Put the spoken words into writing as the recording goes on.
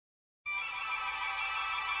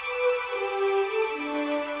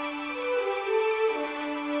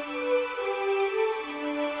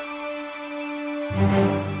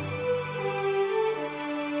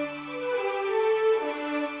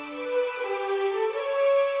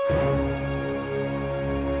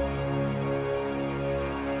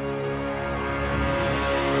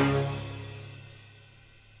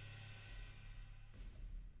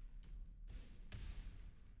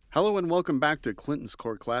Hello and welcome back to Clinton's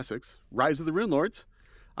Core Classics, Rise of the Rune Lords.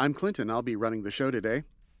 I'm Clinton. I'll be running the show today.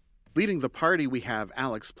 Leading the party, we have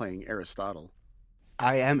Alex playing Aristotle.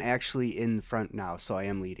 I am actually in front now, so I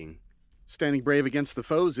am leading. Standing brave against the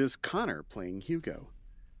foes is Connor playing Hugo.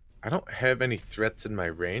 I don't have any threats in my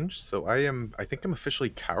range, so I think I'm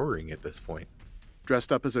officially cowering at this point.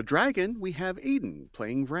 Dressed up as a dragon, we have Aiden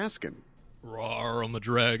playing Vraskin. Rawr, I'm a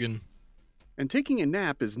dragon. And taking a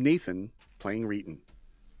nap is Nathan playing Reeton.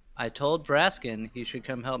 I told Vraskin he should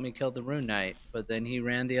come help me kill the Rune Knight, but then he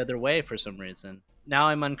ran the other way for some reason. Now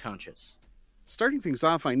I'm unconscious. Starting things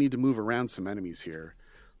off, I need to move around some enemies here.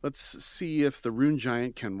 Let's see if the Rune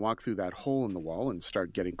Giant can walk through that hole in the wall and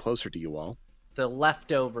start getting closer to you all. The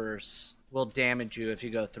leftovers will damage you if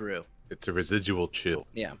you go through. It's a residual chill.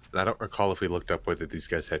 Yeah. And I don't recall if we looked up whether these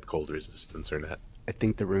guys had cold resistance or not. I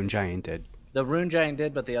think the Rune Giant did. The Rune Giant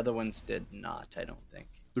did, but the other ones did not, I don't think.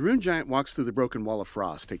 The Rune Giant walks through the broken wall of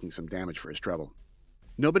frost, taking some damage for his trouble.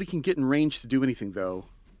 Nobody can get in range to do anything, though.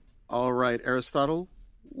 All right, Aristotle,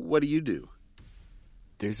 what do you do?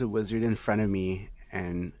 There's a wizard in front of me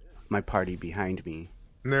and my party behind me.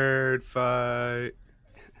 Nerd fight.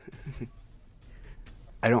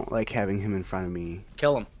 I don't like having him in front of me.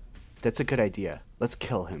 Kill him. That's a good idea. Let's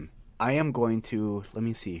kill him. I am going to, let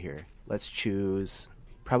me see here. Let's choose,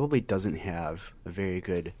 probably doesn't have a very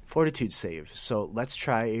good fortitude save. So let's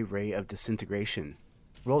try a Ray of Disintegration.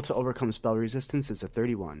 Roll to overcome spell resistance is a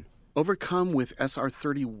 31. Overcome with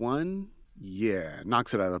SR31? Yeah,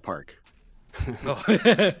 knocks it out of the park.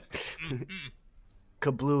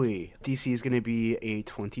 Kablooey. DC is going to be a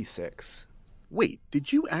 26. Wait,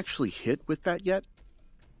 did you actually hit with that yet?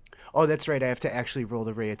 Oh, that's right. I have to actually roll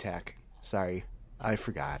the Ray attack. Sorry. I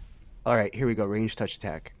forgot. All right, here we go. Range touch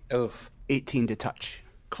attack. Oof. 18 to touch.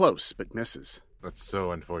 Close, but misses. That's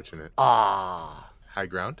so unfortunate. Ah. High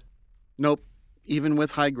ground? Nope. Even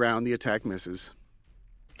with high ground, the attack misses.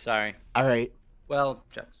 Sorry. All right. Well,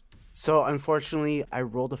 Chucks. So, unfortunately, I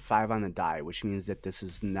rolled a 5 on the die, which means that this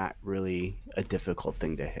is not really a difficult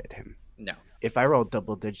thing to hit him. No. If I roll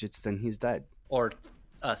double digits, then he's dead. Or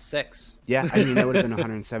a 6. Yeah, I mean, that would have been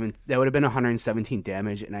 107. That would have been 117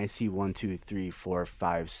 damage, and I see 1, 2, 3, 4,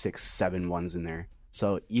 5, 6, 7 ones in there.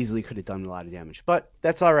 So, easily could have done a lot of damage. But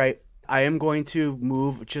that's all right. I am going to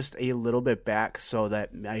move just a little bit back so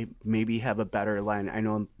that I maybe have a better line. I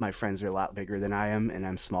know my friends are a lot bigger than I am, and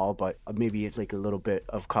I'm small, but maybe like a little bit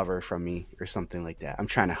of cover from me or something like that. I'm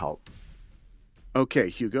trying to help. Okay,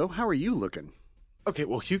 Hugo, how are you looking? Okay,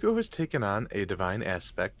 well, Hugo has taken on a divine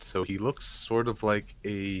aspect, so he looks sort of like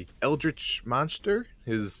a eldritch monster.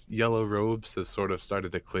 His yellow robes have sort of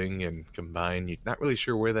started to cling and combine. You're not really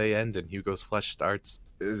sure where they end, and Hugo's flesh starts.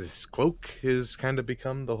 His cloak has kind of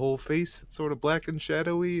become the whole face. It's sort of black and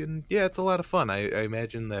shadowy, and yeah, it's a lot of fun. I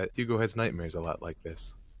imagine that Hugo has nightmares a lot like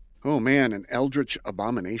this. Oh man, an eldritch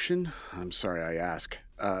abomination? I'm sorry I ask.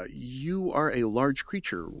 You are a large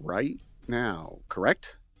creature right now,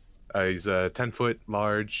 correct? He's 10 foot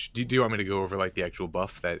large. Do you want me to go over like the actual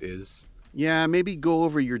buff that is? Yeah, maybe go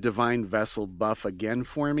over your Divine Vessel buff again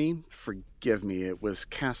for me. Forgive me, it was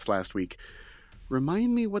cast last week.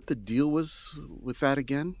 Remind me what the deal was with that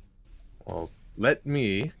again? Well, let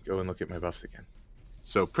me go and look at my buffs again.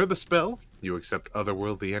 So, per the spell, you accept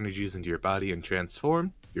otherworldly energies into your body and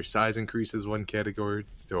transform. Your size increases 1 category,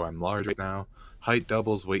 so I'm large right now. Height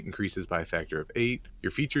doubles, weight increases by a factor of 8.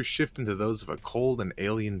 Your features shift into those of a cold and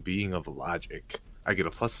alien being of logic. I get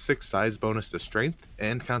a +6 size bonus to strength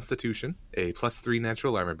and constitution, a +3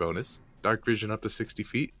 natural armor bonus, dark vision up to 60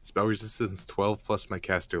 feet, spell resistance 12 plus my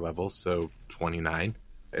caster level, so 29.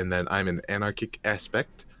 And then I'm an anarchic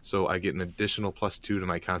aspect, so I get an additional +2 to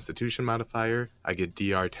my constitution modifier. I get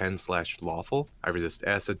DR 10/lawful. I resist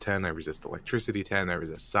acid 10, I resist electricity 10, I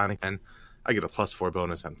resist sonic 10. I get a +4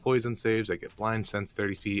 bonus on poison saves. I get blind sense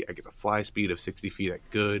 30 feet. I get a fly speed of 60 feet at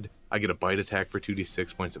good. I get a bite attack for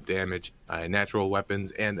 2d6 points of damage. Natural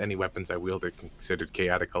weapons and any weapons I wield are considered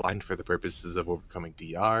chaotic aligned for the purposes of overcoming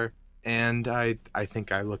DR. And I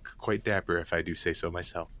think I look quite dapper if I do say so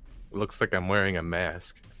myself. It looks like I'm wearing a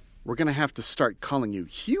mask. We're going to have to start calling you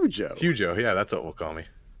Hugo. Hugo, yeah, that's what we'll call me.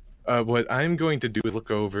 What I'm going to do is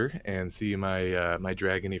look over and see my my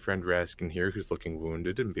dragony friend Vraskin here, who's looking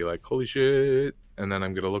wounded, and be like, holy shit. And then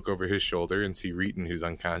I'm going to look over his shoulder and see Reeton, who's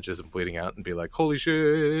unconscious and bleeding out, and be like, holy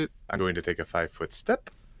shit. I'm going to take a 5-foot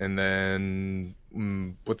step. And then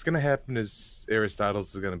what's going to happen is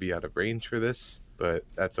Aristotle's is going to be out of range for this, but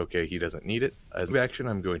that's okay. He doesn't need it. As an action,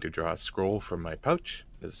 I'm going to draw a scroll from my pouch.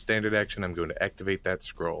 As a standard action, I'm going to activate that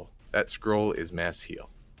scroll. That scroll is Mass Heal.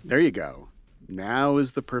 There you go. Now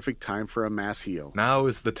is the perfect time for a mass heal. Now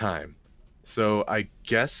is the time. So I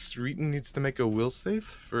guess Reeton needs to make a will save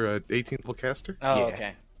for a 18th level caster. Oh, Yeah.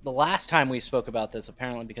 okay. The last time we spoke about this,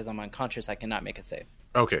 apparently because I'm unconscious, I cannot make a save.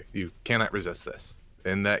 Okay, you cannot resist this.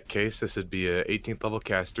 In that case, this would be a 18th level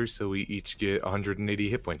caster, so we each get 180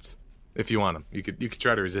 hit points. If you want them, you could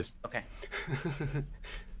try to resist. Okay.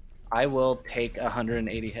 I will take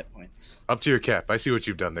 180 hit points. Up to your cap. I see what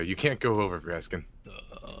you've done there. You can't go over, Raskin.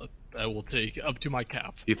 I will take up to my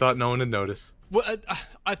cap. You thought no one would notice. Well,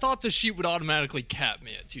 I thought the sheet would automatically cap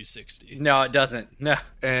me at 260. No, it doesn't. No.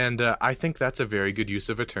 And I think that's a very good use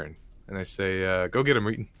of a turn. And I say, go get him,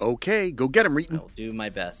 Reeton. Okay, go get him, I Reeton. will do my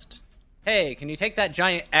best. Hey, can you take that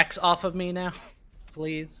giant X off of me now?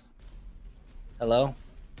 Please? Hello?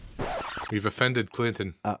 We've offended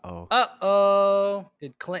Clinton. Uh-oh. Uh-oh.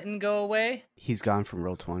 Did Clinton go away? He's gone from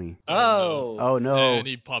roll 20. Oh. Oh, no. And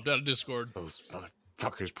he popped out of Discord. Those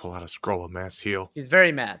motherfuckers pull out a scroll of mass heal. He's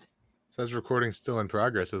very mad. Says recording still in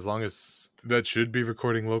progress, as long as that should be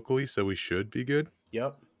recording locally, so we should be good.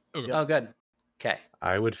 Yep. Okay. Oh, good. Okay.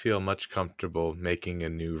 I would feel much comfortable making a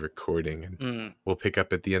new recording, and Mm. we'll pick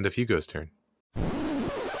up at the end of Hugo's turn.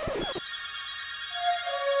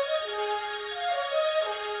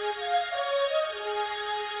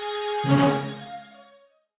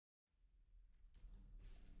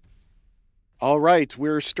 All right,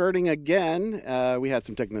 we're starting again. We had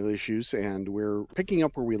some technical issues, and we're picking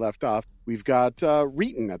up where we left off. We've got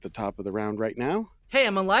Reeton at the top of the round right now, Hey,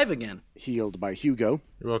 I'm alive again. healed by Hugo.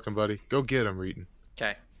 You're welcome, buddy. Go get him, Reeton.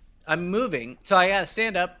 Okay. I'm moving, so I gotta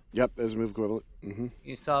stand up. Yep, there's a move equivalent.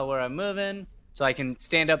 You saw where I'm moving, so I can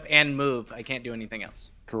stand up and move. I can't do anything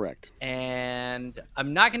else. Correct. And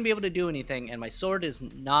I'm not going to be able to do anything, and my sword is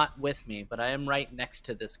not with me, but I am right next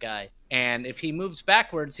to this guy. And if he moves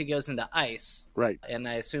backwards, he goes into ice, Right. and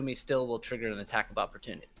I assume he still will trigger an attack of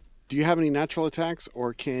opportunity. Do you have any natural attacks,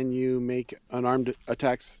 or can you make unarmed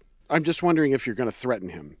attacks? I'm just wondering if you're going to threaten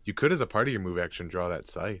him. You could, as a part of your move action, draw that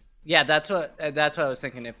scythe. Yeah, that's what I was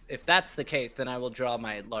thinking. If that's the case, then I will draw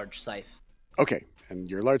my large scythe. Okay, and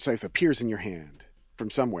your large scythe appears in your hand from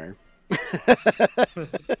somewhere.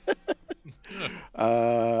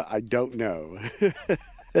 I don't know.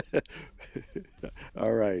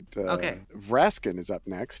 All right. Okay. Vraskin is up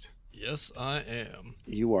next. Yes, I am.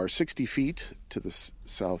 You are 60 feet to the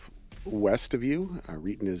southwest of you.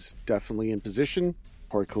 Reeton is definitely in position.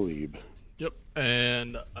 Poor Khalib. Yep.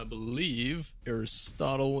 And I believe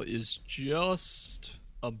Aristotle is just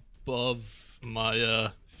above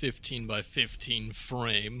my 15 by 15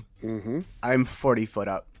 frame. Mm-hmm. I'm 40 foot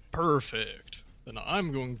up. Perfect. Then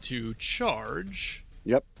I'm going to charge,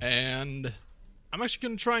 Yep. and I'm actually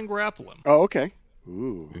going to try and grapple him. Oh, okay.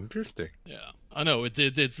 Ooh. Interesting. Yeah, I know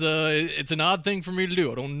it's an odd thing for me to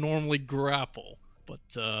do. I don't normally grapple, but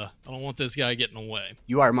I don't want this guy getting away.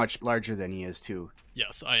 You are much larger than he is, too.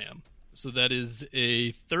 Yes, I am. So that is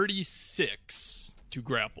a 36 to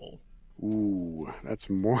grapple. Ooh, that's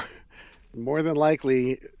more than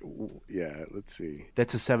likely. Yeah, let's see.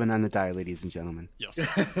 That's a 7 on the die, ladies and gentlemen. Yes.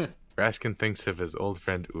 Raskin thinks of his old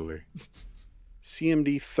friend Uller.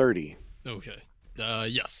 CMD 30. Okay.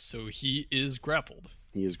 Yes. So he is grappled.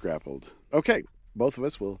 He is grappled. Okay, both of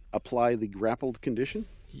us will apply the grappled condition.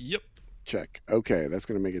 Yep. Check. Okay, that's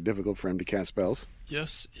going to make it difficult for him to cast spells.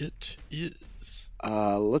 Yes, it is.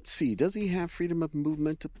 Let's see. Does he have freedom of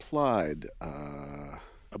movement applied?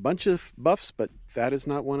 A bunch of buffs, but that is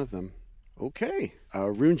not one of them. Okay.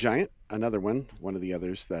 Rune Giant, another one of the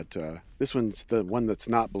others that, this one's the one that's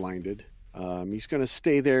not blinded. He's going to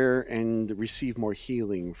stay there and receive more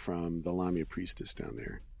healing from the Lamia Priestess down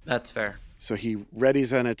there. That's fair. So he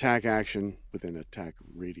readies an attack action within attack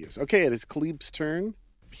radius. Okay, it is Khalib's turn.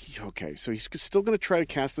 Okay, so he's still going to try to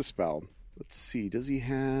cast a spell. Let's see, does he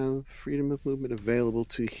have freedom of movement available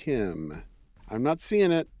to him? I'm not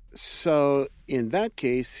seeing it. So in that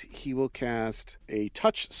case, he will cast a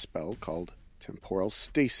touch spell called Temporal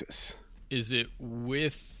Stasis. Is it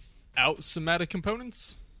without somatic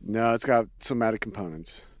components? No, it's got somatic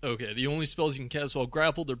components. Okay, the only spells you can cast while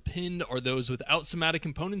grappled or pinned are those without somatic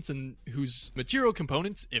components and whose material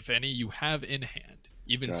components, if any, you have in hand.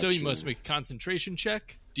 Even so, you Gotcha. must make a concentration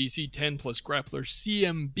check, DC 10 plus grappler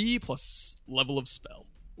CMB plus level of spell,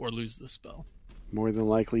 or lose the spell. More than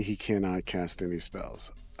likely, he cannot cast any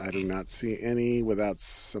spells. I do not see any without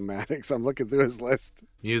somatics. I'm looking through his list.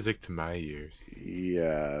 Music to my ears.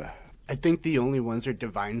 Yeah. I think the only ones are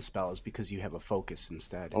divine spells because you have a focus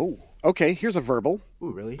instead. Oh, okay. Here's a verbal.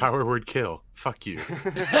 Ooh, really? Power word kill. Fuck you.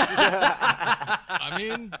 I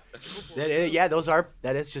mean, Yeah,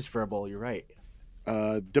 that is just verbal. You're right.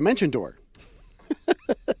 Dimension Door.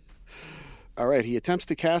 All right. He attempts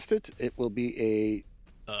to cast it. It will be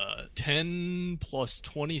 10 plus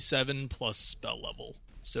 27 plus spell level.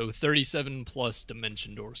 So 37 plus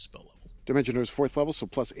Dimension Door spell level. Dimension Door's 4th level, so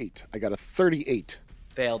plus 8. I got a 38.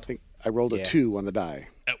 Failed. I think I rolled a Yeah. 2 on the die.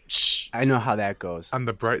 Ouch. I know how that goes. On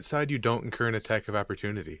the bright side, you don't incur an attack of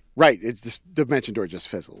opportunity. Right, it's this Dimension Door just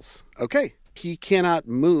fizzles. Okay. He cannot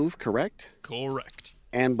move, correct? Correct.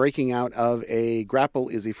 And breaking out of a grapple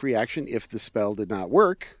is a free action if the spell did not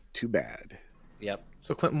work. Too bad. Yep.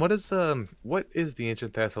 So, Clinton, what is the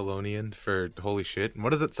ancient Thessalonian for holy shit? And what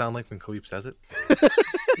does it sound like when Khalib says it?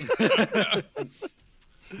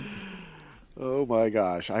 Oh my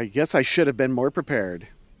gosh. I guess I should have been more prepared.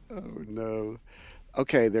 Oh no.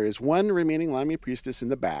 Okay, there is one remaining Lamia Priestess in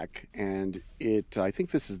the back, and I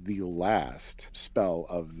think this is the last spell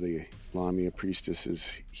of the Lamia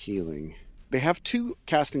Priestess's healing. They have 2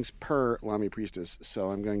 castings per Lamia Priestess,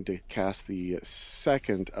 so I'm going to cast the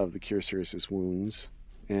second of the Cure Sirius's wounds,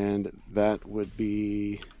 and that would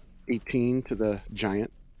be 18 to the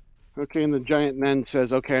giant. Okay, and the giant then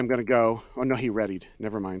says, okay, I'm going to go. Oh no, he readied.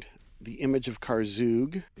 Never mind. The image of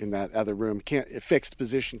Karzug in that other room, fixed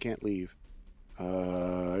position, can't leave.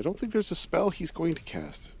 I don't think there's a spell he's going to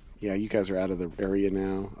cast. Yeah, you guys are out of the area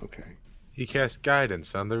now. Okay. He cast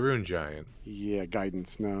guidance on the rune giant. Yeah,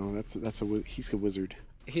 guidance. No, he's a wizard.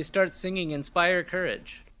 He starts singing Inspire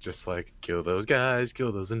Courage. Just like, kill those guys,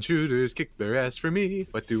 kill those intruders, kick their ass for me.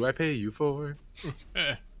 What do I pay you for?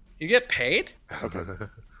 You get paid? Okay.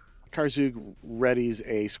 Karzug readies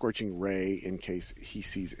a Scorching Ray in case he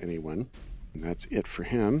sees anyone. And that's it for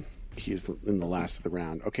him. He is in the last of the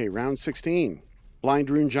round. Okay, round 16. Blind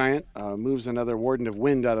Rune Giant moves another Warden of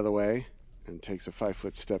Wind out of the way and takes a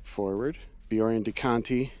 5-foot step forward. Bjorn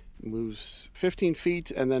DeConti moves 15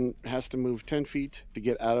 feet and then has to move 10 feet to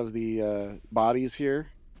get out of the bodies here.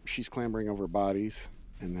 She's clambering over bodies.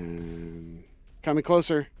 And then coming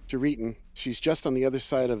closer to Reeton. She's just on the other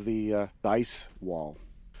side of the ice wall.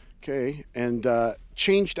 Okay, and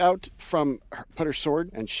changed out from put her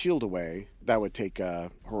sword and shield away. That would take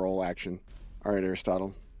her whole action. All right,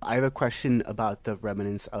 Aristotle. I have a question about the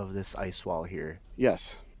remnants of this ice wall here.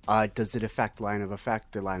 Yes, Does it affect line of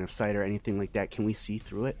effect or line of sight or anything like that? Can we see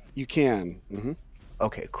through it? you can. Mm-hmm.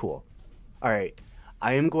 Okay, cool. All right.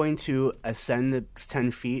 I am going to ascend the 10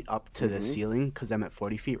 feet up to the ceiling because I'm at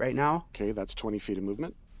 40 feet right now. Okay, that's 20 feet of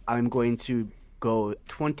movement. I'm going to go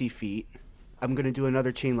 20 feet. I'm going to do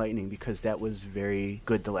another Chain Lightning because that was very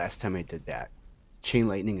good the last time I did that. Chain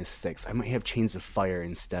Lightning is 6. I might have Chains of Fire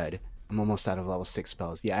instead. I'm almost out of level 6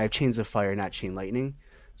 spells. Yeah, I have Chains of Fire, not Chain Lightning.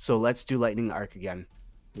 So let's do Lightning Arc again.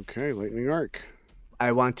 Okay, Lightning Arc.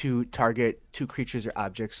 I want to target 2 creatures or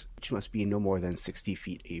objects which must be no more than 60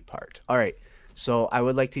 feet apart. All right, so I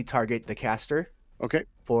would like to target the caster. Okay.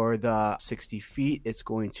 For the 60 feet, it's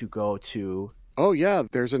going to go to... Oh, yeah,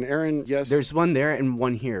 there's an Aaron. Yes. There's one there and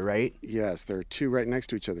one here, right? Yes, there are 2 right next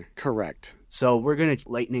to each other. Correct. So we're going to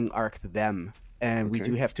Lightning Arc them, and we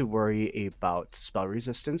Okay. do have to worry about spell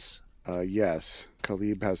resistance. Yes,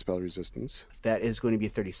 Khalib has spell resistance. That is going to be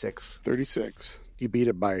 36. 36. You beat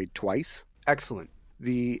it by twice. Excellent.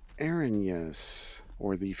 The Aaron, yes,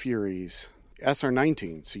 or the Furies. SR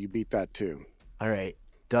 19, so you beat that too. All right.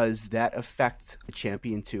 Does that affect the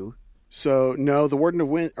champion too? So, no, the Warden of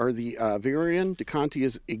Wind, or the Virian DeConti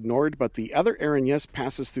is ignored, but the other Aaron, yes,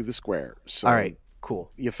 passes through the square. So All right.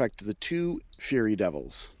 Cool. you affect the 2 Fury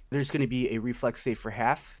Devils. There's going to be a reflex save for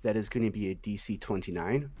half. That is going to be a DC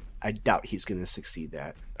 29. I doubt he's going to succeed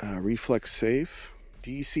that. Reflex save,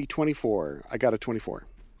 DC 24. I got a 24.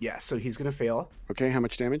 Yeah, so he's going to fail. Okay, how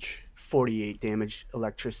much damage? 48 damage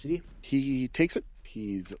electricity. He takes it.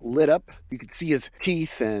 He's lit up. You can see his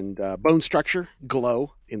teeth and bone structure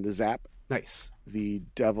glow in the zap. Nice. The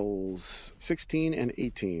Devils 16 and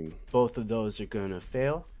 18. Both of those are going to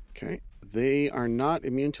fail. Okay. They are not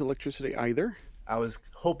immune to electricity either. I was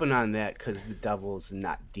hoping on that because the devil's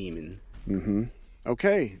not demon. Mm-hmm.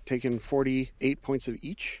 Okay, taking 48 points of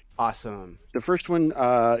each. Awesome. The first one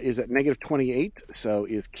is at negative 28, so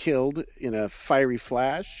is killed in a fiery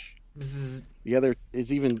flash. Bzzz. The other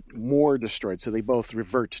is even more destroyed, so they both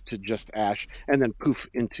revert to just ash and then poof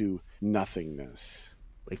into nothingness.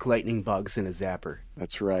 Like lightning bugs in a zapper.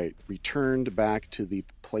 That's right. Returned back to the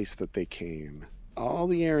place that they came. All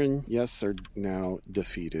the Aaron, yes, are now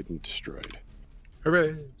defeated and destroyed.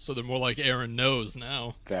 Hooray! So they're more like Aaron knows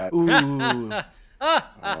now. That. Ooh.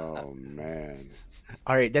 Oh, man.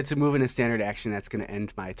 All right, that's a move and a standard action. That's going to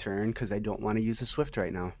end my turn because I don't want to use a swift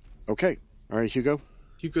right now. Okay. All right, Hugo.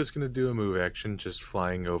 Hugo's going to do a move action, just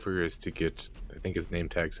flying over is to get, I think his name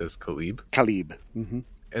tag says Khalib. Khalib. Mm-hmm.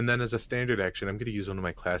 And then as a standard action, I'm going to use one of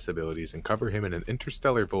my class abilities and cover him in an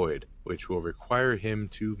interstellar void, which will require him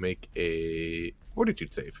to make a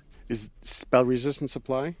Fortitude save. Is spell resistance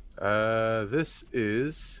apply? This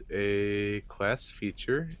is a class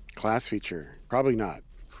feature. Class feature? Probably not.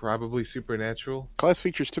 Probably supernatural. Class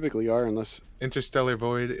features typically are, unless... Interstellar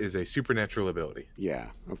Void is a supernatural ability.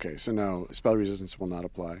 Yeah, okay, so no, spell resistance will not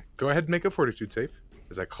apply. Go ahead and make a fortitude save,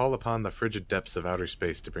 as I call upon the frigid depths of outer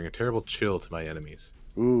space to bring a terrible chill to my enemies.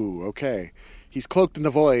 Ooh, okay. He's cloaked in the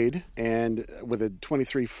void, and with a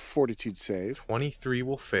 23 fortitude save. 23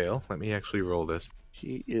 will fail. Let me actually roll this.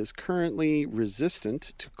 He is currently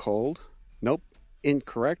resistant to cold. Nope,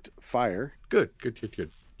 incorrect. Fire. Good.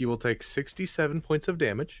 You will take 67 points of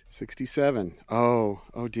damage. 67. Oh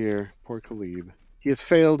dear. Poor Khalib. He has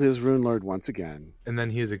failed his Rune Lord once again. And then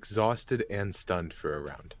he is exhausted and stunned for a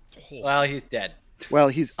round. Well, he's dead. Well,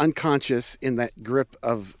 he's unconscious in that grip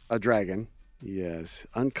of a dragon. Yes,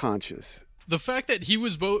 unconscious. The fact that he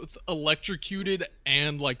was both electrocuted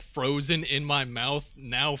and like frozen in my mouth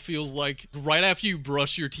now feels like right after you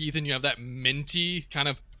brush your teeth and you have that minty kind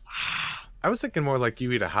of I was thinking more like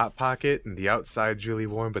you eat a Hot Pocket and the outside's really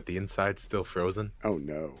warm, but the inside's still frozen. Oh,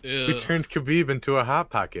 no. We turned Khabib into a Hot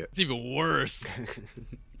Pocket. It's even worse.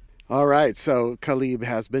 All right, so Khalib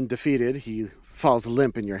has been defeated. He falls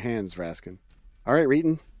limp in your hands, Vraskin. All right,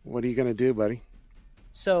 Reeton, what are you going to do, buddy?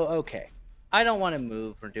 So, okay. I don't want to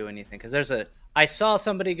move or do anything because I saw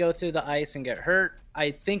somebody go through the ice and get hurt. I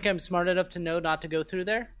think I'm smart enough to know not to go through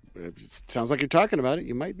there. It sounds like you're talking about it.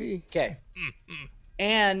 You might be. Okay.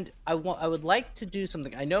 And I would like to do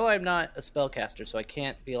something. I know I'm not a spellcaster, so I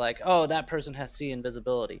can't be like, oh, that person has see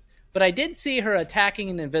invisibility. But I did see her attacking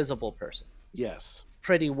an invisible person Yes.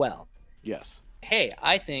 pretty well. Yes. Hey,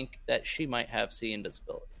 I think that she might have see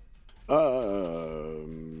invisibility.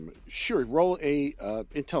 Sure. Roll a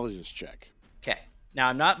intelligence check. Okay. Now,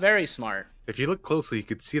 I'm not very smart, If you look closely, you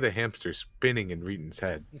could see the hamster spinning in Reeton's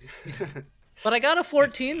head. but I got a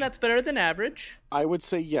 14. That's better than average. I would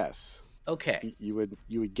say yes. Okay. You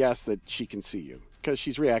would guess that she can see you because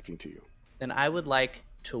she's reacting to you. Then I would like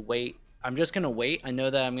to wait. I'm just going to wait. I know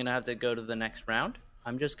that I'm going to have to go to the next round.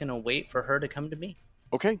 I'm just going to wait for her to come to me.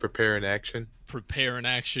 Okay. Prepare an action. Prepare an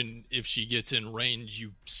action. If she gets in range,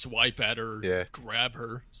 you swipe at her, Yeah. grab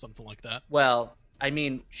her, something like that. Well, I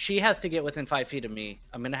mean, she has to get within 5 feet of me.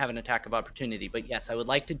 I'm going to have an attack of opportunity. But yes, I would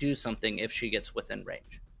like to do something if she gets within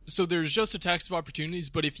range. So there's just attacks of opportunities,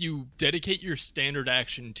 but if you dedicate your standard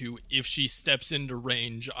action to if she steps into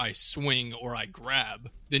range, I swing or I grab,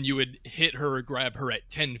 then you would hit her or grab her at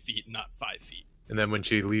 10 feet, not 5 feet. And then when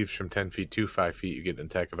she leaves from 10 feet to 5 feet, you get an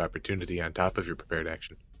attack of opportunity on top of your prepared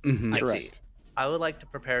action. Mm-hmm. I Correct. see. I would like to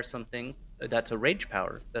prepare something that's a rage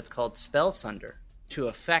power that's called Spell Sunder to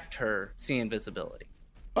affect her see invisibility.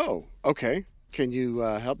 Oh, okay. Can you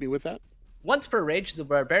help me with that? Once per rage, the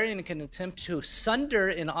barbarian can attempt to sunder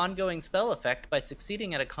an ongoing spell effect by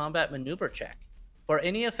succeeding at a combat maneuver check. For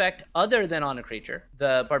any effect other than on a creature,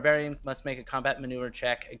 the barbarian must make a combat maneuver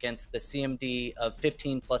check against the CMD of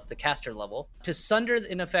 15 plus the caster level. To sunder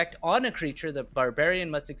an effect on a creature, the barbarian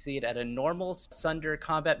must succeed at a normal sunder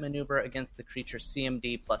combat maneuver against the creature's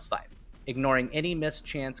CMD plus 5, ignoring any missed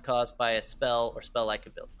chance caused by a spell or spell-like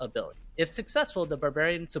ability. If successful, the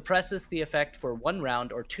barbarian suppresses the effect for 1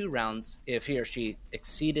 round or 2 rounds if he or she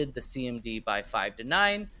exceeded the CMD by 5 to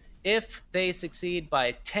 9. If they succeed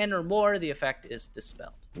by 10 or more, the effect is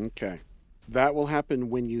dispelled. Okay. That will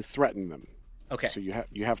happen when you threaten them. Okay, So you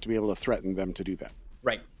have to be able to threaten them to do that.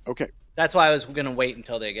 right. Okay. That's why I was going to wait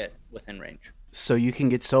until they get within range. So you can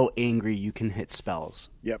get so angry you can hit spells.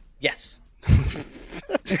 Yep. Yes.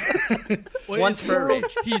 Well, Once it's per more of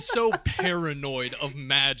rage. He's so paranoid of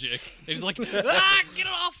magic. And he's like, get it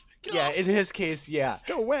off! Get it Yeah, off! in his case, yeah.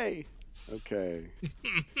 Go away. Okay.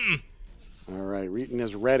 All right. Reeton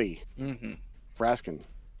is ready. Mm-hmm. Vraskin.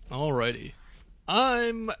 Alrighty.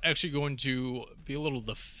 I'm actually going to be a little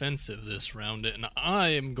defensive this round, and I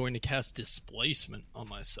am going to cast Displacement on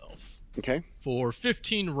myself. Okay. For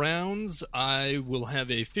 15 rounds, I will have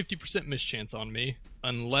a 50% mischance on me,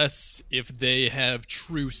 unless if they have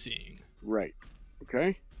True Seeing. Right.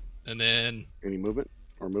 Okay. And then, Any movement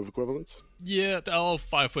or move equivalents? yeah, I'll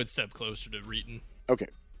 5-foot step closer to Reeton. Okay.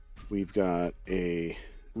 We've got a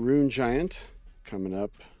Rune Giant coming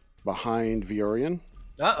up behind Viorian.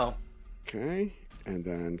 Uh-oh. Okay. And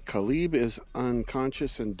then Khalib is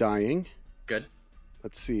unconscious and dying. Good.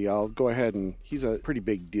 Let's see. I'll go ahead and he's a pretty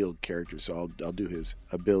big deal character, so I'll do his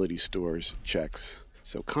ability stores checks.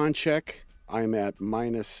 So con check. I'm at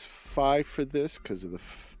 -5 for this because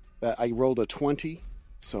of that I rolled a 20.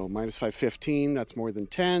 So -5, 15. That's more than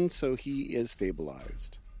 10. So he is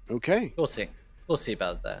stabilized. Okay. We'll see. We'll see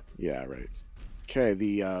about that. Yeah. Right. Okay.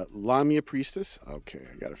 The Lamia priestess. Okay.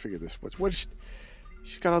 I got to figure this.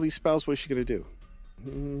 She's got all these spells. What is she gonna do?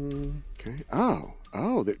 Okay.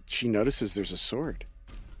 Oh, she notices there's a sword.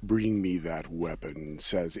 Bring me that weapon,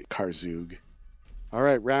 says Karzug. All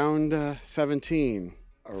right, round 17.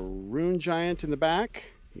 A rune giant in the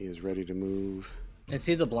back. He is ready to move. Is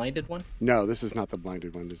he the blinded one? No, this is not the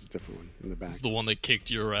blinded one. This is a different one in the back. This is the one that kicked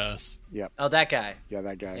your ass. Yep. Oh, that guy. Yeah,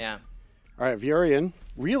 that guy. Yeah. All right, Viorian,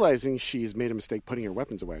 realizing she's made a mistake putting her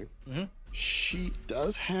weapons away, Mhm. she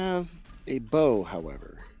does have a bow,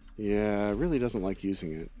 however. Yeah, really doesn't like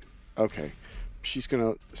using it. Okay. She's going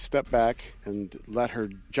to step back and let her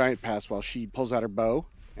giant pass while she pulls out her bow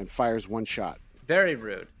and fires one shot. Very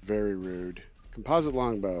rude. Very rude. Composite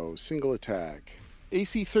longbow, single attack.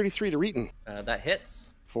 AC 33 to Reeton That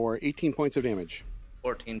hits. for 18 points of damage.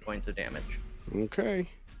 14 points of damage. Okay.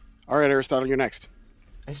 All right, Aristotle, you're next.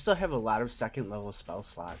 I still have a lot of second level spell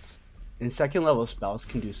slots. And second level spells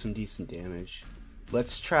can do some decent damage.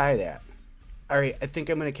 Let's try that. Alright, I think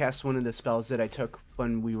I'm going to cast one of the spells that I took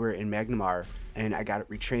when we were in Magnamar, and I got it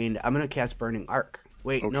retrained. I'm going to cast Burning Arc.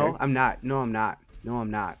 Wait, Okay. no, I'm not. No, I'm not. No, I'm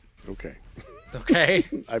not. Okay. Okay.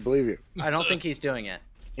 I believe you. I don't think he's doing it.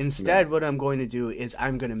 Instead, what I'm going to do is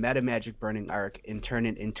I'm going to meta magic Burning Arc and turn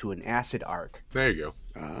it into an Acid Arc. There you go.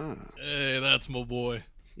 Ah. Hey, that's my boy.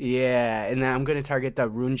 Yeah, and then I'm going to target the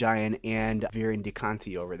Rune Giant and Viren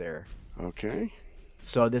DeConti over there. Okay.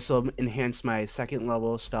 So this will enhance my second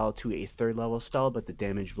level spell to a third level spell, but the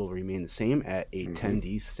damage will remain the same at a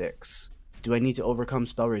 10d6. Do I need to overcome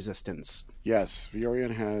spell resistance? Yes,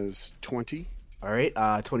 Viorian has 20, All right,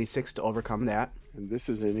 26 to overcome that. and this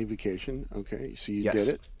is an evocation. Okay, so you Yes.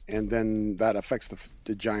 did it. And then that affects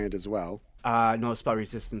the giant as well. No spell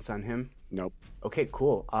resistance on him. Nope. Okay,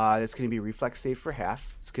 cool. That's going to be reflex save for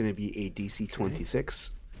half. It's going to be a DC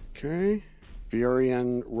 26. Okay.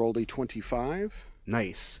 Viorian rolled a 25,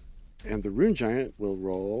 Nice. and the rune giant will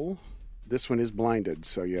roll. This one is blinded,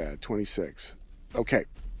 so yeah, 26. Okay,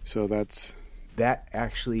 so that's That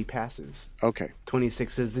actually passes. okay.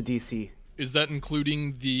 26 is the DC. Is that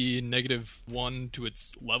including the -1 to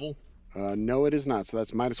its level? No, it is not. So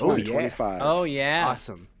that's minus Oh, 1, yeah. 25. Oh, yeah.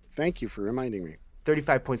 Awesome. Thank you for reminding me.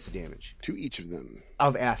 35 points of damage To each of them.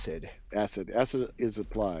 of acid. Acid is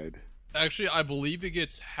applied. Actually, I believe it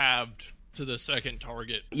gets halved to the second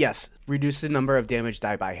target. Yes, reduce the number of damage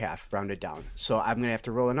die by half, rounded down. So I'm going to have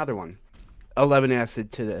to roll another one. 11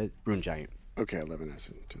 acid to the Rune Giant. Okay, 11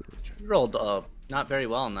 acid to the rune giant. You rolled not very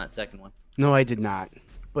well on that second one. No, I did not.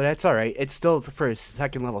 But that's all right. It's still, for a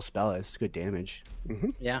second level spell, it's good damage.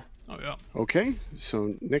 Yeah. Oh, yeah. Okay,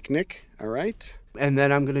 so Nick, all right. And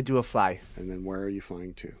then I'm going to do a fly. And then where are you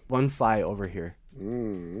flying to? One fly over here.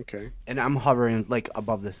 Okay. And I'm hovering like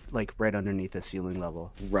above this, like right underneath the ceiling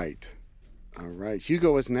level. Right. All right.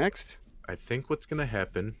 Hugo is next. I think what's going to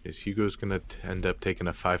happen is Hugo's going to end up taking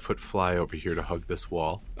a 5-foot fly over here to hug this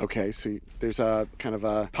wall. Okay, so there's a kind of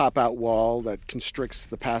a pop-out wall that constricts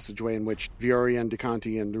the passageway in which Viorian,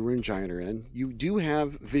 DeConti, and the Rune Giant are in. You do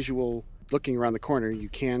have visual looking around the corner. You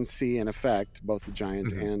can see and affect both the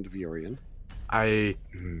giant and Viorian. I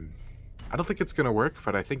don't think it's going to work,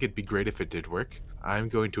 but I think it'd be great if it did work. I'm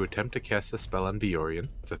going to attempt to cast a spell on Viorian.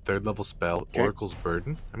 It's a third level spell, Okay. Oracle's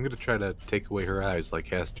Burden. I'm going to try to take away her eyes like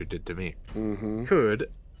Haster did to me. Mm-hmm. Could.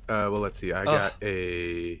 Well, let's see. I got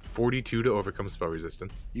a 42 to overcome spell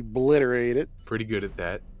resistance. You obliterate it. Pretty good at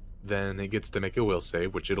that. Then it gets to make a will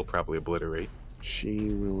save, which it'll probably obliterate. She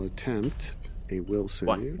will attempt a will save.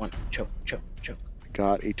 One. Choke.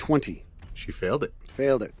 Got a 20. She failed it.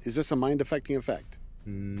 Failed it. Is this a mind-affecting effect?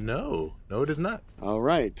 No, it is not. All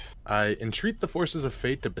right. I entreat the forces of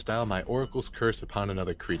fate to bestow my oracle's curse upon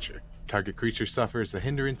another creature. Target creature suffers the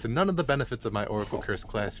hindrance and none of the benefits of my oracle curse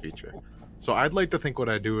class feature. So I'd like to think what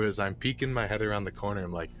I do is I'm peeking my head around the corner.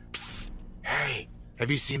 I'm like, psst, hey, have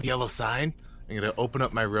you seen the yellow sign? I'm going to open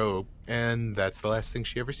up my robe, and that's the last thing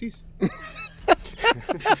she ever sees.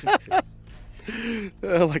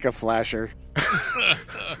 Like a flasher.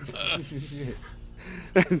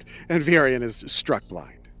 and Viorian is struck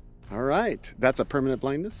blind. All right. That's a permanent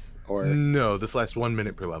blindness? Or No, this lasts 1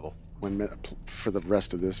 minute per level. 1 minute for the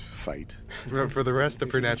rest of this fight? For the rest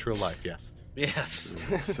of her natural life, yes. Yes.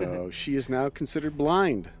 So she is now considered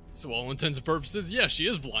blind. So all intents and purposes, yeah, she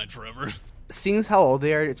is blind forever. Seeing as how old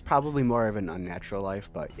they are, it's probably more of an unnatural life,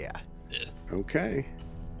 but yeah. Okay.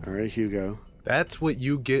 All right, Hugo. That's what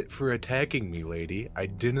you get for attacking me, lady. I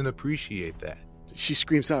didn't appreciate that. She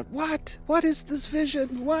screams out, "What? What is this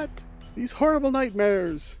vision? What? These horrible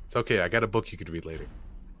nightmares." It's okay, I got a book you could read later.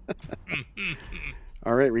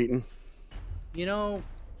 All right, Reeton. You know,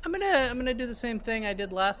 I'm gonna do the same thing I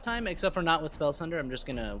did last time, except for not with Spell Sunder. I'm just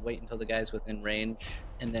gonna wait until the guy's within range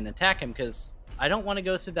and then attack him because I don't want to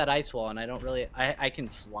go through that ice wall, and I don't really. I can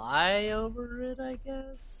fly over it, I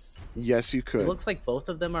guess. Yes, you could. It looks like both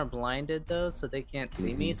of them are blinded though, so they can't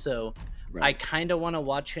see me. So I Right. kind of want to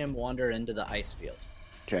watch him wander into the ice field.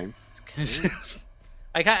 Okay. It's kind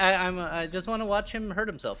of, I just want to watch him hurt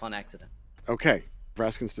himself on accident. Okay.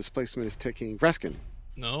 Vraskin's displacement is ticking. Vraskin.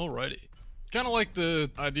 Alrighty. Kind of like the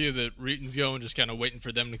idea that Reeton's going, just kind of waiting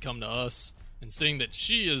for them to come to us. And seeing that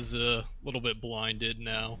she is a little bit blinded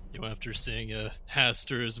now, after seeing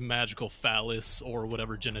Haster's magical phallus or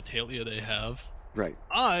whatever genitalia they have. Right.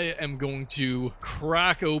 I am going to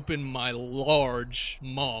crack open my large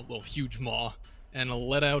maw, well, huge maw, and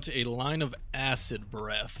let out a line of acid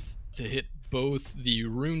breath to hit both the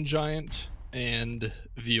Rune Giant and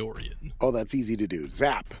Viorian. Oh, that's easy to do.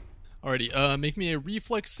 Zap. Alrighty, make me a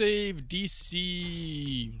reflex save,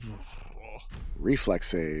 DC... Reflex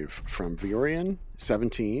save from Viorian,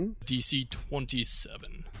 17. DC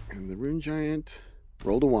 27. And the Rune Giant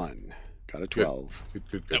rolled a 1. Got a 12.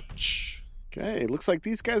 Good. Ouch. Okay, looks like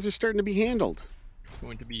these guys are starting to be handled. It's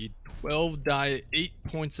going to be 12 die 8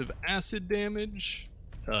 points of acid damage.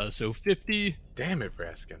 So 50, Damn it,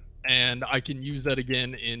 Vraskin. and I can use that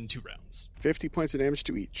again in 2 rounds. 50 points of damage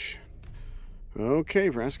to each. Okay,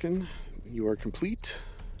 Vraskin, you are complete.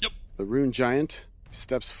 Yep. The Rune Giant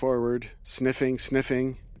steps forward,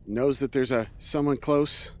 sniffing, knows that there's someone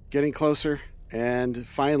close, getting closer, and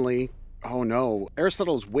finally, oh no,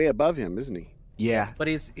 Aristotle is way above him, isn't he? Yeah, But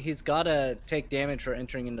he's got to take damage for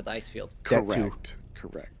entering into the ice field. That too.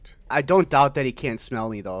 Correct. I don't doubt that he can't smell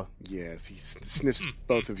me though. Yes, he sniffs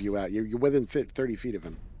both of you out. You're within 30 feet of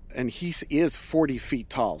him. And he is 40 feet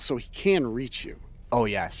tall, so he can reach you. Oh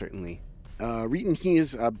yeah, certainly. Reeton, he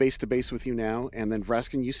is base to base with you now. And then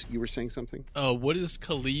Vraskin, you were saying something? What is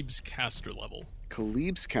Khalib's caster level?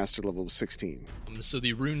 Khalib's caster level was 16. So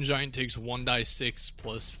the Rune Giant takes 1 die 6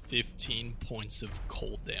 plus 15 points of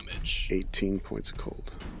cold damage. 18 points of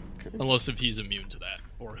cold. Okay. Unless if he's immune to that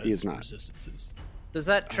or He is has not. resistances. Does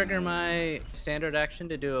that trigger my standard action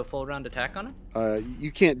to do a full round attack on him?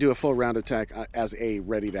 You can't do a full round attack as a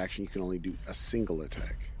readied action. You can only do a single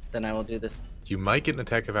attack. Then I will do this. You might get an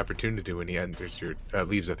attack of opportunity when he enters your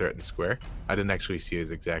leaves a threatened square. I didn't actually see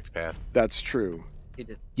his exact path. That's true. He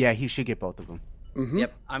did. Yeah, he should get both of them. Mm-hmm.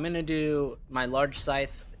 Yep. I'm going to do my large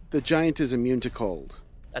scythe. The giant is immune to cold.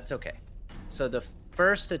 That's okay. So the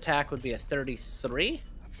first attack would be a 33.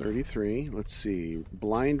 33. Let's see.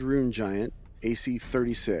 Blind Rune Giant, AC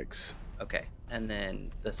 36. Okay. And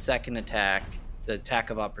then the second attack, the attack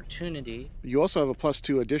of opportunity. You also have a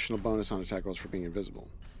 +2 additional bonus on attack rolls for being invisible.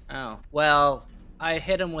 Oh, well, I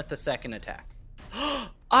hit him with the second attack.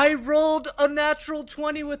 I rolled a natural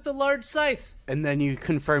 20 with the large scythe. And then you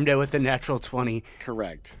confirmed it with a natural 20.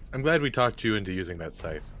 Correct. I'm glad we talked you into using that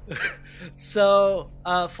scythe. So,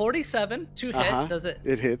 47 to hit, Uh-huh. does it?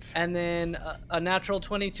 It hits, And then a natural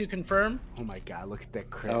 20 to confirm. Oh my god, look at that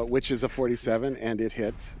crit. which is a 47, and it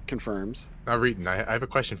hits. Confirms. Now, Reeton, I have a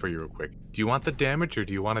question for you real quick. Do you want the damage or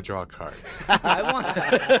do you want to draw a card? I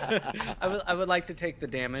want. I would like to take the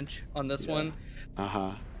damage on this one.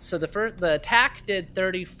 Uh-huh. So the attack did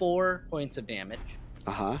 34 points of damage,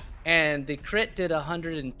 Uh-huh. and the crit did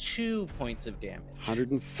 102 points of damage.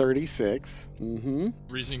 136. Mm-hmm.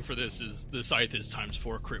 Reasoning for this is the scythe is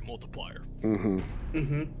 ×4 crit multiplier. Mm-hmm.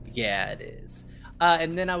 Mm-hmm. Yeah, it is.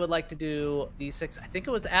 And then I would like to do D6. I think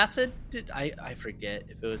it was acid. I forget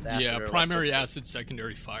if it was acid. Yeah, or primary electricity. acid,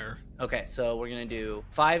 secondary fire. Okay, so we're gonna do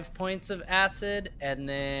 5 points of acid and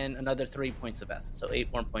then another 3 points of acid. So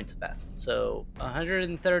 8 more points of acid. So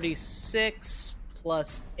 136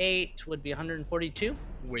 plus 8 would be 142.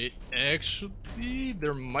 Wait, actually,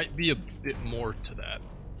 there might be a bit more to that.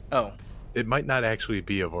 Oh. It might not actually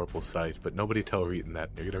be a Vorpal scythe, but nobody tell Reeton that.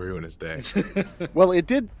 You're going to ruin his day. Well, it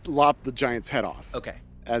did lop the giant's head off Okay.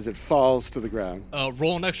 as it falls to the ground.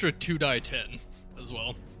 Roll an extra 2 die 10 as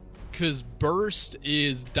well. Because burst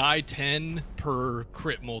is die 10 per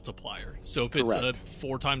crit multiplier. So if it's a Correct.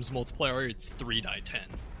 4 times multiplier, it's 3 die 10.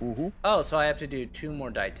 Mm-hmm. Oh, so I have to do 2 more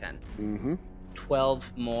die 10. Mm-hmm.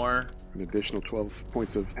 12 more. An additional 12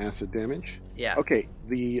 points of acid damage. Yeah. Okay,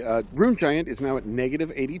 the Rune Giant is now at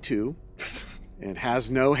negative 82 and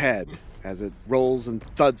has no head as it rolls and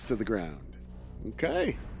thuds to the ground.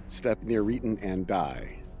 Okay. Step near Reeton and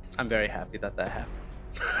die. I'm very happy that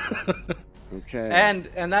happened. Okay. And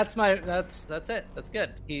that's it. That's good.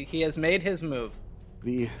 He has made his move.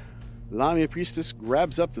 The Lamia Priestess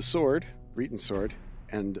grabs up the sword, Reeton's sword,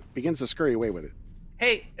 and begins to scurry away with it.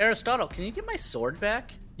 Hey, Aristotle, can you get my sword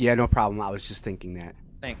back? Yeah, no problem. I was just thinking that.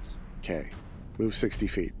 Thanks. Okay. Move 60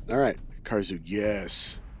 feet. All right. Karzuk,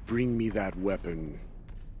 yes. Bring me that weapon.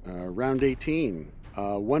 Round 18.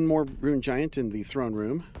 One more rune giant in the throne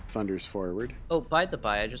room thunders forward. Oh, by the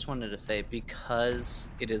by, I just wanted to say, because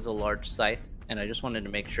it is a large scythe, and I just wanted to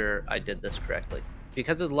make sure I did this correctly.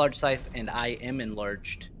 Because it's a large scythe and I am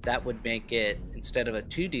enlarged, that would make it, instead of a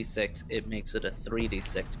 2d6, it makes it a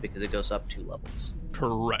 3d6 because it goes up 2 levels.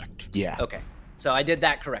 Correct. Yeah. Okay, so I did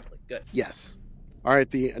that correctly. Good. Yes. All right,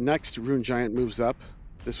 the next rune giant moves up.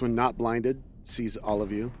 This one not blinded, sees all of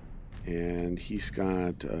you. And he's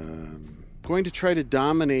got, going to try to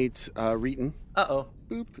dominate Reeton. Uh-oh.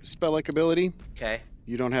 Boop, spell-like ability. Okay.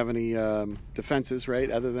 You don't have any defenses, right,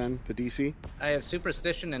 other than the DC? I have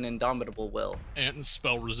Superstition and Indomitable Will, And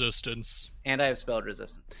spell resistance. and I have Spell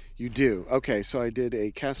Resistance. You do. Okay, so I did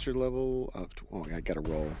a caster level of... Oh, I got to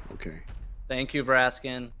roll. Okay. Thank you for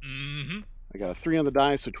asking. Mm-hmm. I got a 3 on the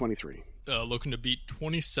die, so 23. Looking to beat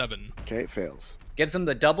 27. Okay, it fails. Gives him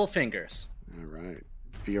the double fingers. All right.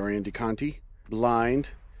 Viorian DeConti,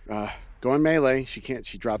 blind, going melee. She can't.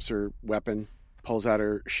 She drops her weapon, pulls out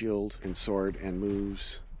her shield and sword, and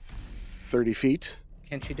moves 30 feet.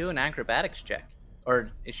 Can she do an acrobatics check?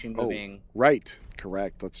 Or is she moving? Right.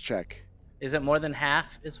 Correct. Let's check. Is it more than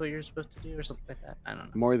half is what you're supposed to do or something like that? I don't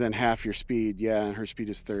know. More than half your speed. Yeah, and her speed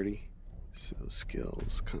is 30. So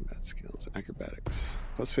skills, combat skills, acrobatics,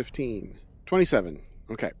 plus 15. 27.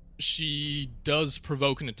 Okay. She does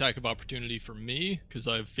provoke an attack of opportunity for me because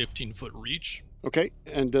I have 15-foot reach. Okay.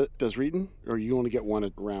 And does Reeton? Or you only get one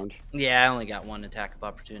round? Yeah, I only got one attack of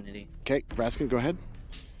opportunity. Okay. Vraskin, go ahead.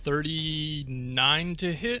 39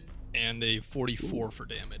 to hit and a 44 for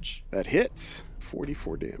damage. That hits.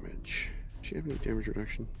 44 damage. Does she have any damage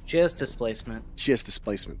reduction? She has displacement. She has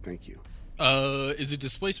displacement. Thank you. Is it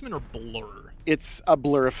displacement or blur? It's a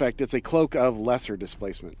blur effect. It's a cloak of lesser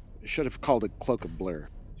displacement. Should have called it cloak of blur.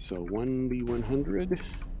 So 1d100,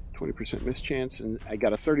 20% mischance, and I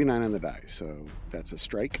got a 39 on the die, so that's a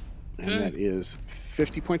strike. And Okay. that is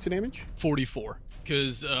 50 points of damage? 44,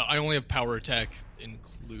 because I only have power attack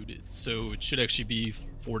included, so it should actually be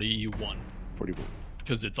 41, 41.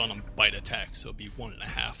 because it's on a bite attack, so it'd be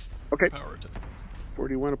 1.5 Okay. power attack.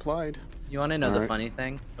 41 applied. You want to know All the right. funny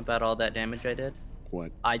thing about all that damage I did?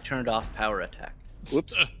 What? I turned off power attack.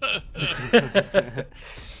 Whoops.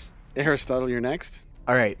 Aristotle, you're next?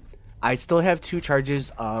 All right. I still have 2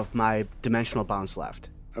 charges of my dimensional bounce left.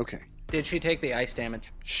 Okay. Did she take the ice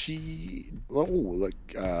damage? Look,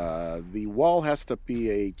 the wall has to be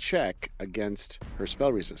a check against her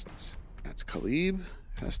spell resistance. That's Khalib.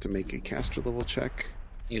 Has to make a caster level check.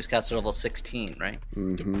 Use caster level 16, right?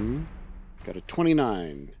 Mm-hmm. Got a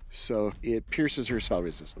 29, so it pierces her spell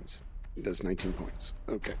resistance. It does 19 points.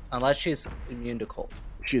 Okay. Unless she's immune to cold.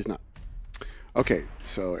 She is not. Okay,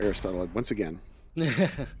 so Aristotle, once again.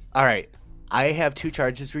 All right. I have 2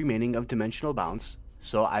 charges remaining of dimensional bounce,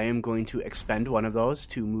 so I am going to expend one of those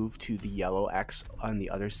to move to the yellow X on the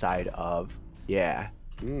other side of... Yeah,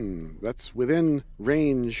 That's within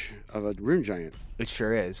range of a rune giant. it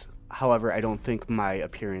sure is. However, I don't think my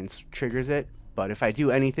appearance triggers it, but if I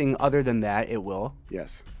do anything other than that, it will.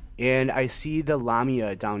 Yes. And I see the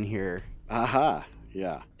Lamia down here. Aha.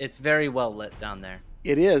 Yeah. It's very well lit down there.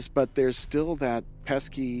 It is, but there's still that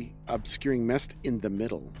pesky obscuring mist in the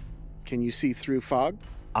middle. Can you see through fog?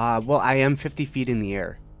 Well, I am 50 feet in the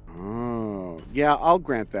air. Oh. Yeah, I'll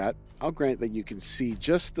grant that. I'll grant that you can see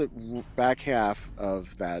just the back half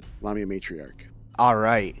of that Lamia matriarch. All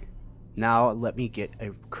right. Now let me get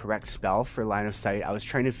a correct spell for line of sight. I was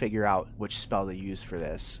trying to figure out which spell to use for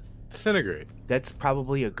this. Disintegrate. That's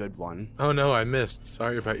probably a good one. Oh no, I missed.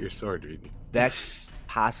 Sorry about your sword, Reeton. That's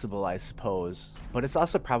possible, I suppose. But it's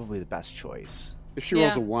also probably the best choice. If she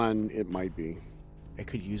rolls Yeah. a 1, it might be. I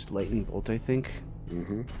could use Lightning Bolt, I think.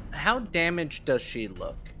 Mm-hmm. How damaged does she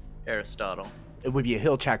look, Aristotle? It would be a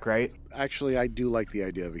hill check, right? Actually, I do like the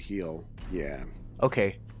idea of a heal. Yeah.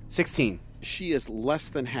 Okay. 16. She is less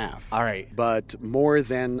than half. All right. But more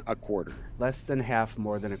than a quarter. Less than half,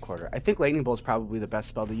 more than a quarter. I think Lightning Bolt's probably the best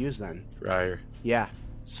spell to use then. Friar. Yeah.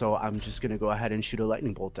 So I'm just going to go ahead and shoot a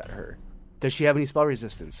Lightning Bolt at her. Does she have any spell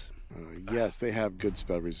resistance? Yes, they have good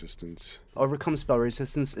spell resistance. Overcome spell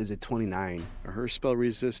resistance is a 29. Her spell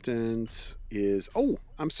resistance is... Oh,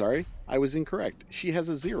 I'm sorry. I was incorrect. She has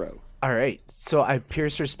a 0. All right. So I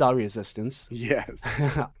pierce her spell resistance. Yes.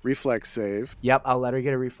 Reflex save. Yep, I'll let her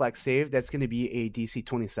get a reflex save. That's going to be a DC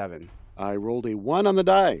 27. I rolled a 1 on the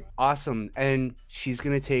die. Awesome. And she's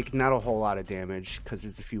going to take not a whole lot of damage because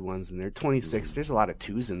there's a few ones in there. 26. There's a lot of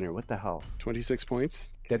 2s in there. What the hell? 26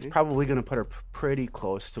 points. That's Okay. probably going to put her pretty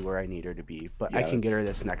close to where I need her to be. But I Yeah, can get her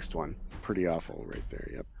that's- this next one. Pretty awful right there.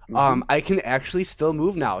 Yep. I can actually still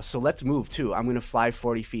move now. So let's move too. I'm going to fly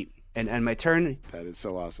 40 feet. and end my turn. That is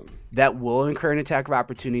so awesome. That will incur an attack of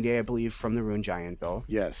opportunity, I believe, from the Rune Giant, though.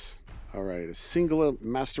 Yes. All right. A single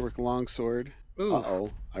Masterwork Longsword. Ooh.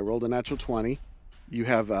 Uh-oh. I rolled a natural 20. You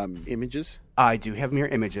have images? I do have mirror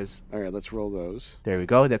images. All right, let's roll those. There we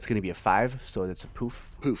go. That's going to be a 5, so that's a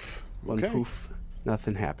poof. Poof. One Okay. poof.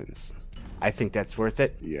 Nothing happens. I think that's worth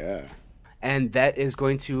it. Yeah. And that is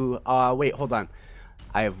going to... wait, hold on.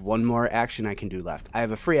 I have one more action I can do left. I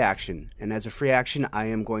have a free action, and as a free action, I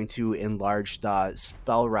am going to enlarge the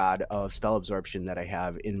spell rod of spell absorption that I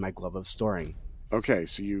have in my Glove of Storing. Okay,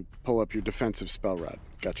 so you pull up your defensive spell rod.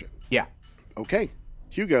 Gotcha. Yeah. Okay.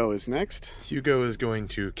 Hugo is next. Hugo is going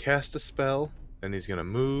to cast a spell, then he's going to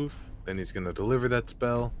move, then he's going to deliver that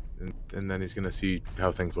spell, and then he's going to see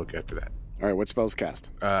how things look after that. All right, what spell's cast?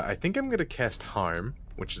 I think I'm going to cast Harm,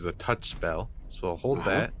 which is a touch spell, so I'll hold Uh-huh.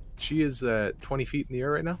 that. She is 20 feet in the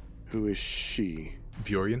air right now, Who is she?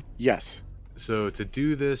 Viorian. Yes. So to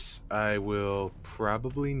do this, I will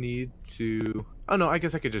probably need to... Oh no, I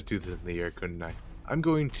guess I could just do this in the air, couldn't I? I'm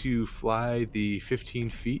going to fly the 15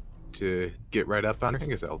 feet to get right up on her. I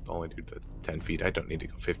guess I'll only do the 10 feet. I don't need to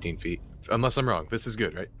go 15 feet. Unless I'm wrong. This is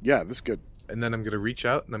good, right? Yeah, this is good. And then I'm going to reach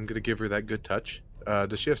out and I'm going to give her that good touch.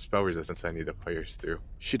 Does she have spell resistance I need to pierce through?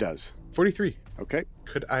 She does. 43. Okay.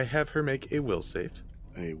 Could I have her make a will save?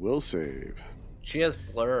 A will save. She has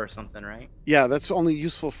blur or something, right? Yeah, that's only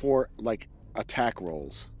useful for, like, attack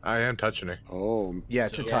rolls. I am touching her. Oh, Yeah,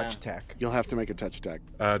 it's So- a touch Yeah. attack. you'll have to make a touch attack.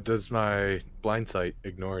 Does my blind sight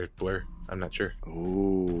ignore blur? I'm not sure.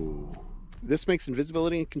 Ooh. This makes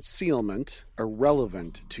invisibility and concealment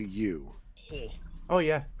irrelevant to you. Oh, Oh,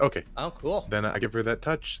 yeah. Okay, Oh, cool. then I give her that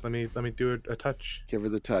touch. Let me do a touch. Give her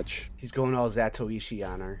the touch. He's going all Zatoichi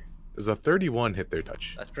on her. Does a 31 hit their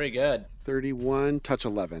touch? That's pretty good. 31, touch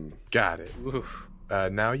 11. Got it. Oof.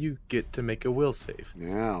 Now you get to make a will save.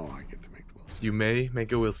 Now I get to make the will save. You may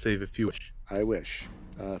make a will save if you wish. I wish.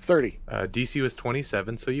 30. DC was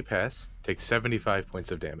 27, so you pass. Take 75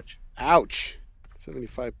 points of damage. Ouch.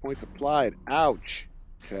 75 points applied. Ouch.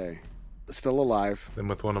 Okay. Still alive. Then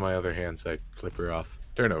with one of my other hands, I flip her off.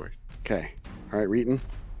 Turn over. Okay. All right, Reeton.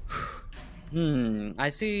 I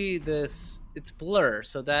see this. It's blur,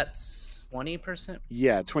 so that's 20%.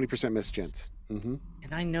 Yeah, 20% miss chance. Mm-hmm.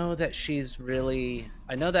 And I know that she's really.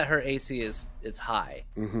 I know that her AC is high.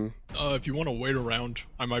 Mm-hmm. if you want to wait around,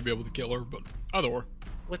 I might be able to kill her, but either or.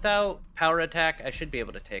 Without power attack, I should be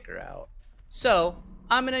able to take her out. So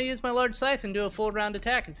I'm gonna use my large scythe and do a full round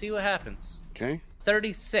attack and see what happens. Okay.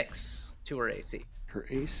 36 to her AC. Her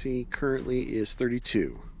AC currently is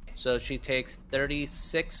 32. So she takes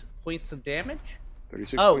 36 points of damage.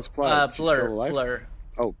 36 Oh, points applied. She's blur, still alive? blur.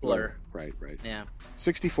 Oh, blur. Right. Yeah.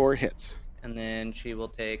 64 hits. And then she will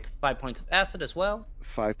take 5 points of acid as well.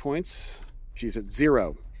 5 points. She's at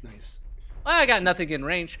 0. Nice. I got nothing in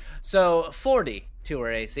range. So 40 to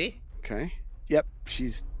her AC. Okay. Yep,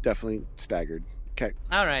 she's definitely staggered. Okay.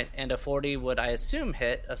 All right. And a 40 would, I assume,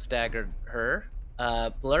 hit a staggered her.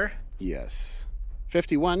 Blur Yes.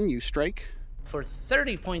 51, you strike. for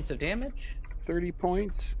 30 points of damage. 30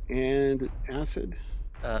 points. And acid.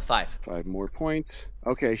 5. 5 more points.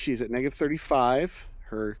 Okay, she's at negative 35.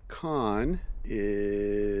 Her con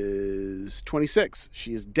is 26.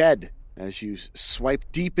 She is dead as you swipe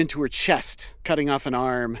deep into her chest, cutting off an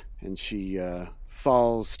arm, and she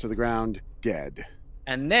falls to the ground dead.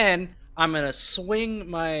 And then I'm gonna swing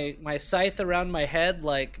my scythe around my head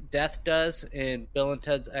like Death does in Bill and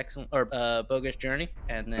Ted's Bogus Journey,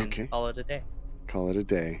 and then Okay. call it a day. Call it a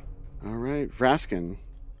day. All right, Vraskin.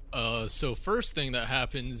 So first thing that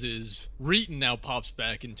happens is Reeton now pops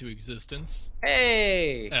back into existence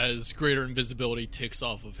Hey! as greater invisibility ticks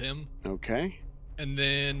off of him. Okay. And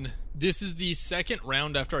then this is the second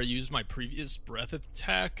round after I used my previous breath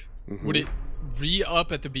attack. Mhm. Would it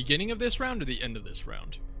re-up at the beginning of this round or the end of this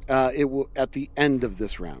round? It will at the end of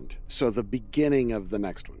this round. So the beginning of the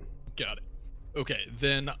next one. Got it. Okay,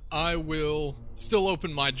 then I will still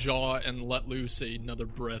open my jaw and let loose another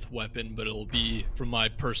breath weapon, but it'll be from my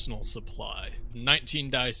personal supply. 19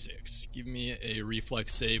 die 6. Give me a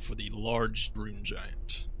reflex save for the large rune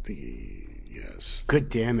giant. Yes. Good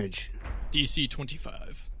damage. DC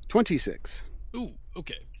 25. 26. Ooh,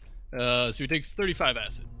 okay. So he takes 35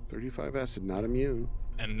 acid. 35 acid, not immune.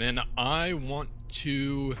 And then I want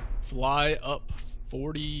to fly up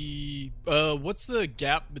 40... what's the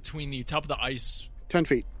gap between the top of the ice? 10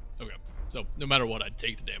 feet. Okay, so no matter what, I'd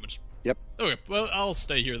take the damage. Yep. Okay, well, I'll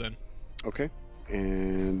stay here then. Okay.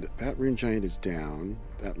 And that rune giant is down.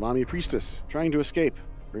 That Lamia priestess trying to escape,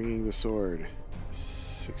 bringing the sword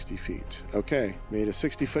 60 feet. Okay. Made a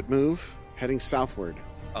 60-foot move, heading southward.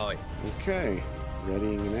 Oh, Okay.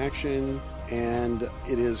 Readying an action and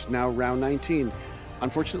it is now round 19.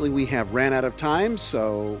 Unfortunately, we have ran out of time,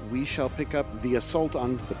 so we shall pick up the assault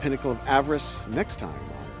on the Pinnacle of Avarice next time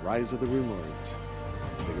on Rise of the Rune Lords.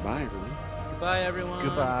 Say goodbye, everyone. Goodbye, everyone.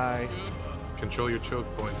 Goodbye. Control your choke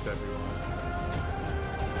points, everyone.